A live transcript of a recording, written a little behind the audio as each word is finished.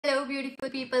Hello beautiful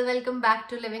people, welcome back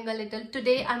to Living a Little.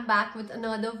 Today I'm back with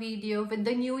another video. With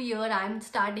the new year, I'm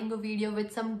starting a video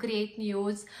with some great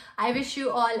news. I wish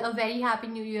you all a very happy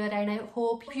new year and I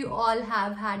hope you all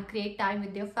have had great time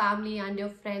with your family and your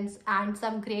friends and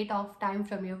some great off time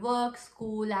from your work,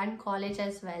 school and college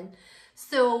as well.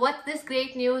 So what's this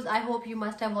great news? I hope you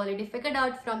must have already figured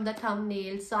out from the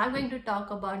thumbnail. So I'm going to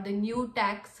talk about the new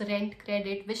tax rent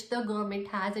credit which the government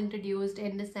has introduced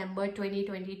in December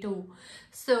 2022.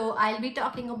 So I'll be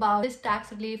talking about this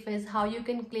tax relief is how you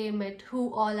can claim it,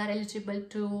 who all are eligible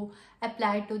to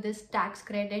apply to this tax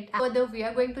credit. Further, we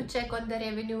are going to check on the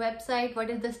revenue website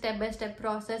what is the step-by-step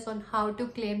process on how to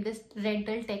claim this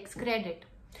rental tax credit.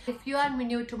 If you are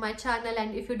new to my channel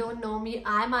and if you don't know me,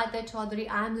 I'm Aarti Chaudhary.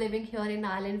 I'm living here in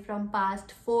Ireland from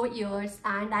past 4 years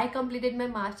and I completed my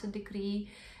master's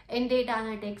degree in data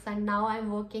analytics and now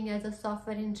I'm working as a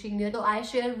software engineer. So I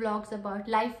share vlogs about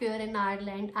life here in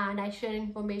Ireland and I share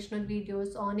informational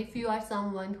videos on if you are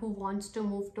someone who wants to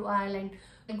move to Ireland.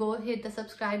 Go hit the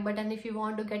subscribe button if you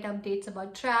want to get updates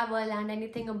about travel and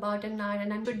anything about in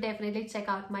Ireland, and should definitely check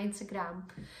out my Instagram.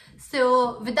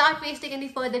 So without wasting any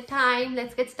further time,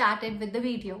 let's get started with the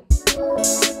video.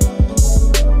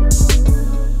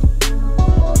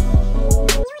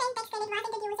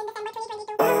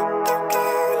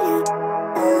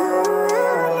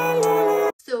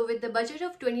 With the budget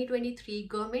of 2023,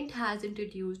 government has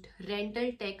introduced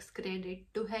rental tax credit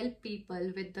to help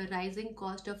people with the rising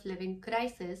cost of living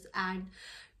crisis. And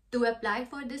to apply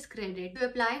for this credit,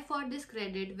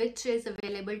 which is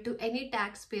available to any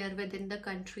taxpayer within the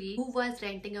country who was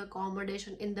renting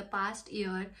accommodation in the past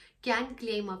year, can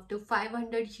claim up to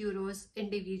 500 euros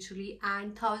individually and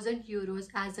 1000 euros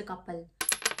as a couple.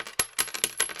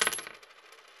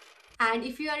 And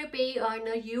if you are a pay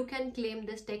earner, you can claim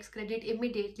this tax credit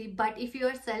immediately. But if you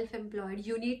are self-employed,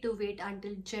 you need to wait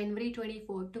until January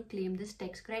 24 to claim this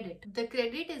tax credit. The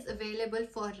credit is available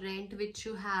for rent which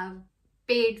you have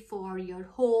paid for your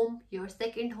home, your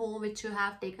second home which you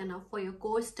have taken up for your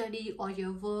course study or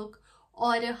your work,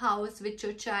 or a house which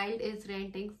your child is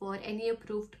renting for any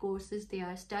approved courses they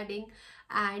are studying.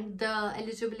 And the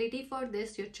eligibility for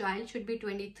this, your child should be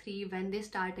 23 when they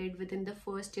started within the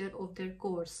first year of their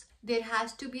course. There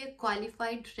has to be a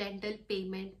qualified rental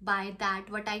payment. By that,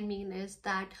 what I mean is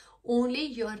that only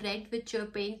your rent which you're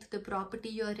paying to the property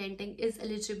you're renting is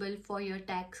eligible for your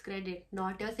tax credit,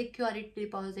 not your security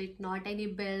deposit, not any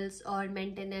bills or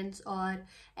maintenance or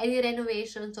any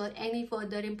renovations or any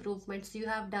further improvements you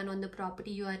have done on the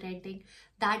property you are renting.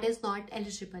 That is not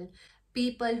eligible.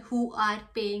 People who are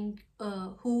paying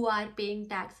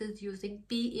taxes using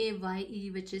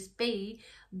PAYE, which is pay,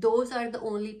 those are the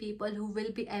only people who will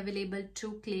be available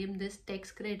to claim this tax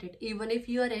credit. Even if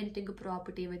you are renting a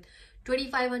property with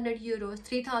 2500 euros,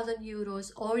 3000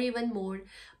 euros or even more,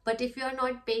 but if you are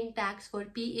not paying tax for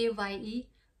PAYE,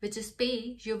 which is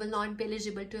pay, you will not be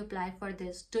eligible to apply for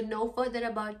this. To know further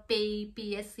about pay,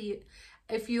 PSC,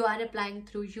 if you are applying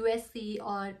through USC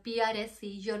or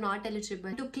PRSC, you're not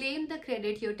eligible. To claim the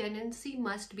credit, your tenancy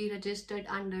must be registered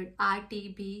under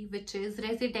RTB, which is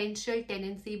Residential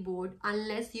Tenancy Board,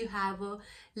 unless you have a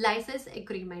license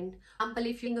agreement. For example,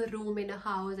 if you're in a room in a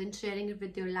house and sharing it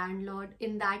with your landlord,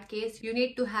 in that case, you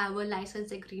need to have a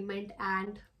license agreement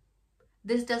and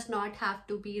this does not have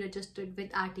to be registered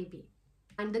with RTB.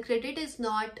 And the credit is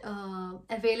not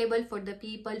available for the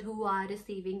people who are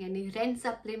receiving any rent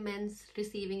supplements,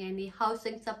 receiving any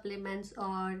housing supplements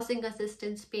or housing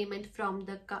assistance payment from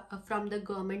the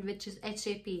government, which is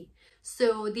HAP.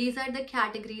 So these are the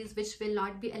categories which will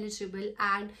not be eligible,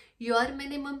 and your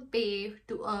minimum pay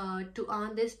to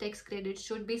earn this tax credit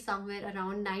should be somewhere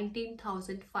around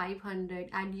 19,500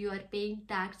 and you are paying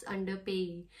tax under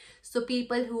payee. So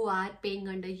people who are paying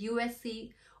under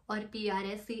USC or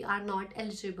PRSC are not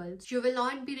eligible. You will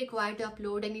not be required to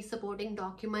upload any supporting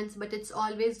documents, but it's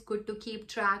always good to keep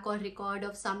track or record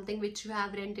of something which you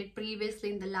have rented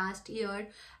previously in the last year,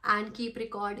 and keep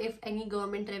record if any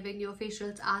government revenue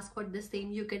officials ask for the same,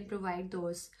 you can provide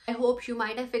those. I hope you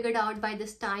might have figured out by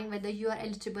this time whether you are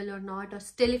eligible or not, or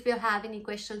still if you have any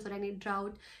questions or any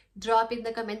doubt, drop in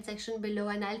the comment section below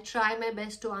and I'll try my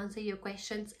best to answer your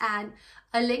questions. And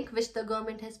a link which the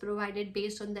government has provided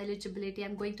based on the eligibility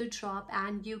I'm going to drop,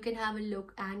 and you can have a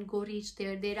look and go reach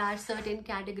there. There are certain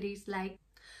categories like.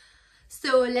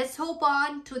 So let's hop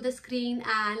on to the screen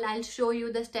and I'll show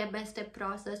you the step-by-step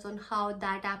process on how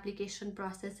that application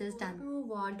process is done.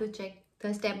 Move on to check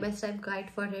the step-by-step guide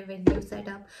for revenue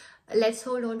setup. Let's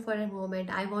hold on for a moment.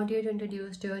 I want you to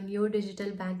introduce to a new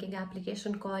digital banking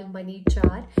application called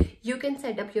Moneyjar. You can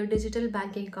set up your digital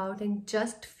banking account in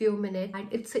just few minutes, and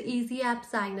it's an easy app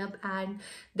sign up, and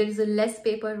there is a less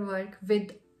paperwork.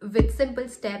 With simple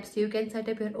steps, you can set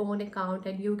up your own account,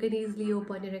 and you can easily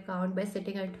open your account by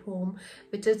sitting at home,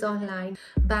 which is online.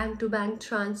 Bank to bank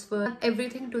transfer,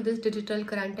 everything to this digital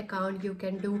current account. You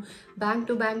can do bank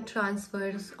to bank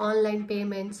transfers, online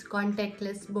payments,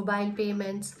 contactless mobile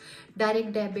payments,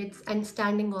 direct debits, and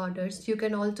standing orders. You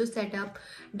can also set up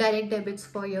direct debits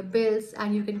for your bills,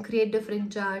 and you can create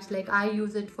different jars. Like I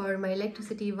use it for my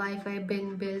electricity, Wi-Fi,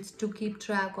 bills, to keep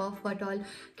track of what all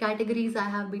categories I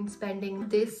have been spending.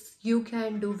 This you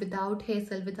can do without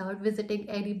hassle, without visiting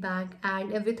any bank,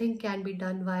 and everything can be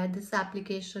done via this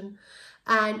application.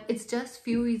 And it's just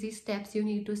few easy steps you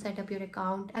need to set up your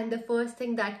account. And the first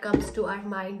thing that comes to our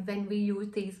mind when we use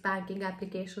these banking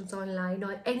applications online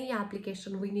or any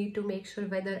application, we need to make sure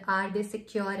whether are they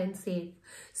secure and safe.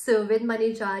 So with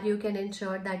Moneyjar, you can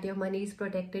ensure that your money is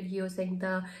protected using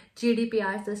the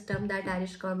GDPR system that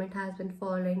Irish government has been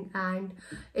following, and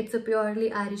it's a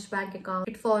purely Irish bank account.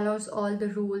 It follows all the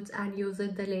rules and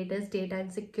uses the latest data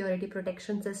and security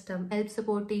protection system. Help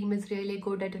support team is really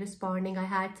good at responding. I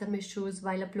had some issues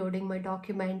while uploading my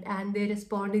document, and they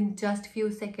respond in just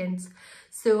few seconds.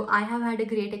 So I have had a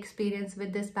great experience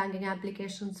with this banking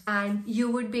applications, and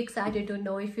you would be excited to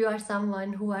know if you are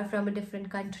someone who are from a different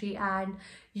country and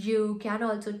you can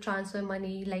also transfer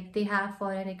money like they have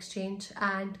foreign exchange,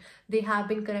 and they have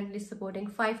been currently supporting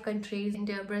 5 countries: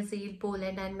 India, Brazil,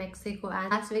 Poland, and Mexico.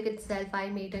 And last week itself I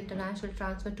made international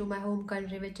transfer to my home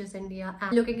country, which is India.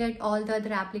 And looking at all the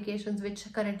other applications which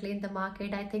are currently in the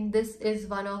market, I think this is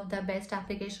one of the best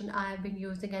application I have been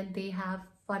using, and they have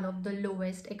one of the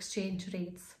lowest exchange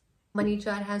rates.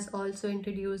 Moneyjar has also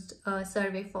introduced a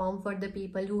survey form for the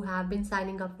people who have been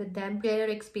signing up with them. Share your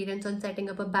experience on setting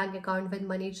up a bank account with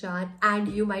Moneyjar, and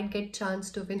you might get chance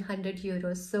to win 100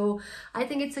 euros. So I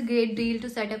think it's a great deal to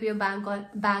set up your bank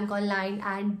online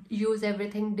and use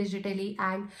everything digitally.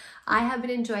 And I have been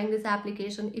enjoying this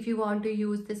application. If you want to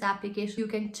use this application, you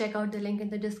can check out the link in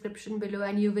the description below,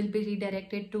 and you will be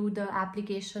redirected to the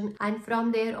application. And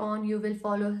from there on, you will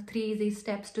follow 3 easy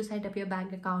steps to set up your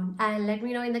bank account. And let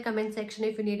me know in the comment section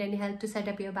if you need any help to set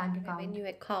up your bank account. Revenue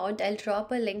account, I'll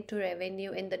drop a link to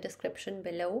Revenue in the description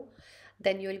below.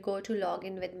 Then you'll go to log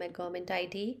in with my government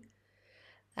ID,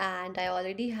 and I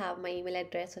already have my email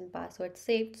address and password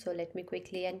saved, so let me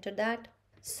quickly enter that.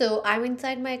 So I'm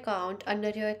inside my account. Under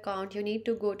your account, you need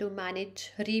to go to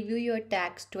manage review your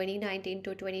tax 2019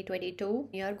 to 2022.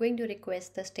 You are going to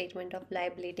request the statement of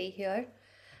liability here,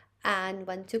 and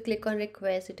once you click on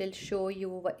request, it will show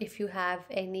you if you have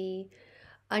any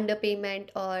underpayment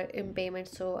or impayment.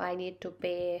 So I need to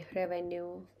pay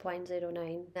revenue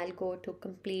 0.09. I'll go to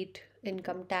complete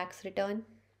income tax return.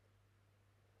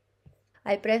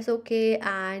 I'll press OK,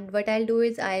 and what I'll do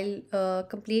is I'll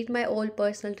complete my all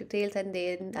personal details, and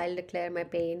then I'll declare my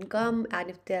pay income and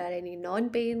if there are any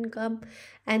non-pay income.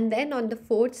 And then on the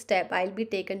 4th step, I'll be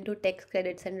taken to tax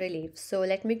credits and reliefs. So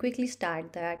let me quickly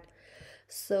start that.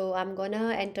 So I'm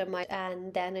gonna enter my,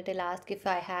 and then it'll ask if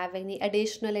I have any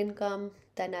additional income.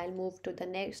 Then I'll move to the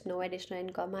next. No additional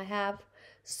income I have.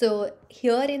 So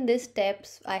here in this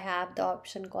steps, I have the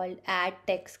option called add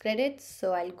tax credits.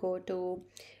 So I'll go to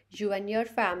you and your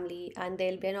family, and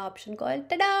there'll be an option called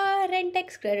tada, rent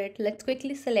tax credit. Let's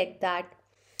quickly select that.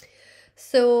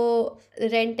 So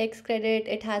rent tax credit,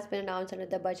 it has been announced under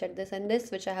the budget this and this,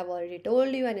 which I have already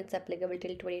told you, and it's applicable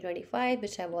till 2025,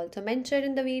 which I've also mentioned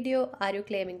in the video. Are you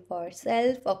claiming for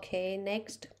self? Okay,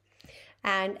 next.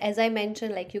 And as I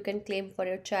mentioned, like you can claim for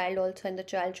your child also, and the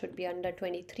child should be under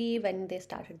 23 when they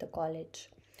started the college.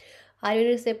 Are you in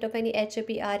receipt of any HAP,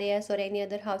 RAS or any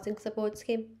other housing support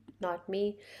scheme? Not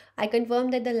me. I confirm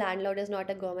that the landlord is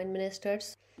not a government minister.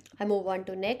 I move on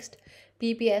to next.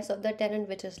 PPS of the tenant,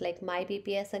 which is like my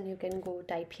PPS, and you can go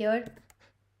type here.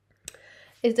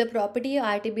 Is the property a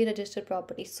RTB registered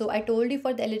property? So I told you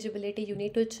for the eligibility, you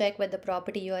need to check whether the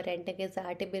property you are renting is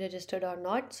RTB registered or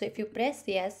not. So if you press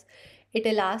yes, it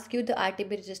will ask you the RTB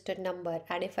registered number,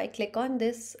 and if I click on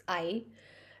this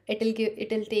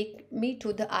it'll take me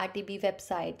to the RTB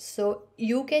website. So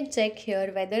you can check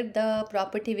here whether the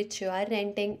property which you are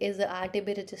renting is a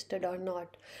RTB registered or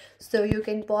not. So you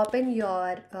can pop in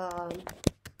your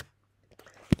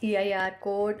EIR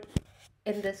code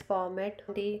in this format,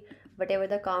 whatever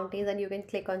the count is, and you can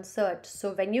click on search.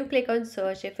 So when you click on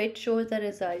search, if it shows the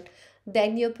result,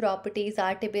 then your property is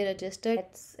RTB registered.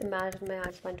 Let's imagine my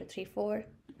answer 1 2 3 4.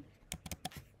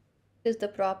 Is the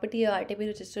property a RTP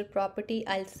registered property?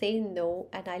 I'll say no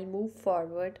and I'll move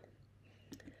forward.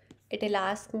 It'll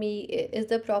ask me, is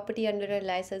the property under a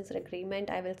license or agreement?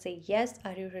 I will say yes.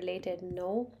 Are you related?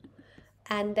 No.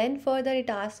 And then further it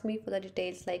asks me for the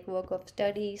details like work of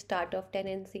study, start of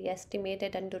tenancy,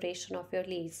 estimated and duration of your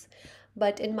lease.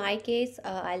 But in my case,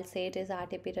 I'll say it is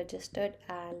RTP registered,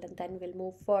 and then we'll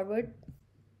move forward.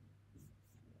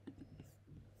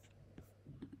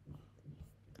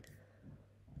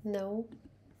 No.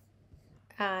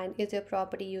 And is your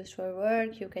property used for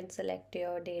work? You can select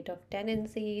your date of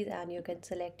tenancies and you can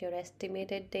select your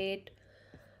estimated date.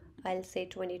 I'll say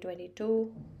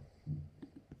 2022.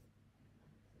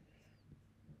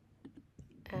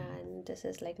 And this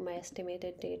is like my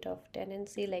estimated date of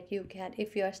tenancy. Like, you can,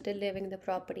 if you are still living in the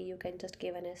property, you can just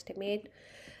give an estimate.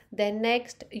 Then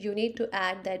next you need to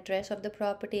add the address of the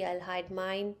property. I'll hide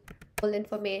mine. Full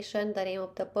information, the name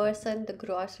of the person, the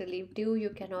gross relief due. You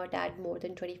cannot add more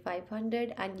than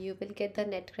 2500 and you will get the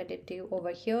net credit due over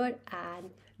here.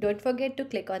 And don't forget to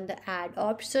click on the add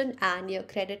option and your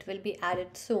credit will be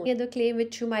added soon. Any other claim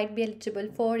which you might be eligible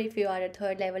for, if you are a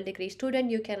third level degree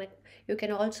student, you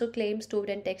can also claim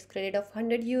student tax credit of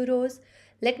 100 euros.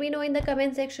 Let me know in the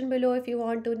comment section below if you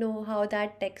want to know how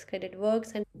that tax credit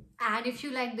works. And if you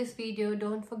like this video,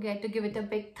 don't forget to give it a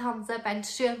big thumbs up and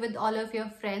share with all of your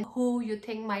friends who you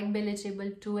think might be eligible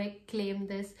to claim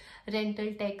this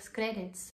rental tax credits.